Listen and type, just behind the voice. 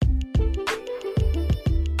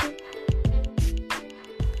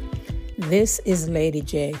This is Lady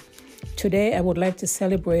J. Today I would like to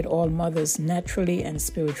celebrate all mothers naturally and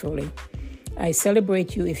spiritually. I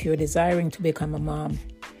celebrate you if you're desiring to become a mom.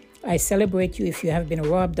 I celebrate you if you have been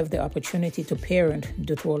robbed of the opportunity to parent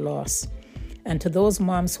due to a loss. And to those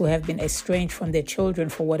moms who have been estranged from their children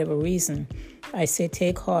for whatever reason, I say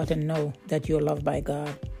take heart and know that you're loved by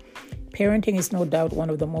God. Parenting is no doubt one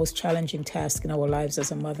of the most challenging tasks in our lives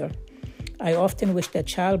as a mother. I often wish that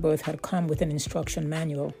childbirth had come with an instruction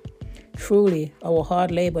manual. Truly, our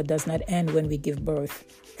hard labor does not end when we give birth,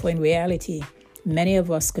 for in reality, many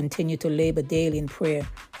of us continue to labor daily in prayer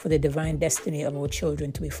for the divine destiny of our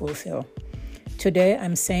children to be fulfilled. Today,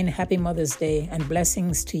 I'm saying Happy Mother's Day and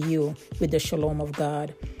blessings to you with the Shalom of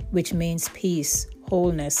God, which means peace,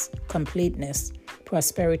 wholeness, completeness,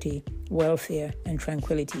 prosperity, welfare, and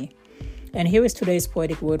tranquility. And here is today's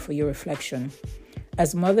poetic word for your reflection.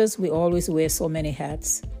 As mothers, we always wear so many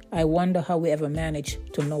hats. I wonder how we ever manage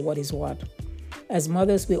to know what is what. As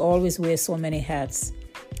mothers, we always wear so many hats,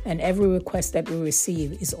 and every request that we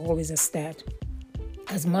receive is always a stat.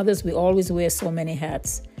 As mothers, we always wear so many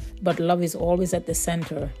hats, but love is always at the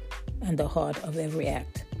center and the heart of every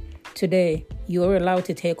act. Today, you are allowed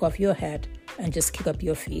to take off your hat and just kick up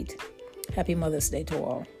your feet. Happy Mother's Day to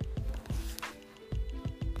all.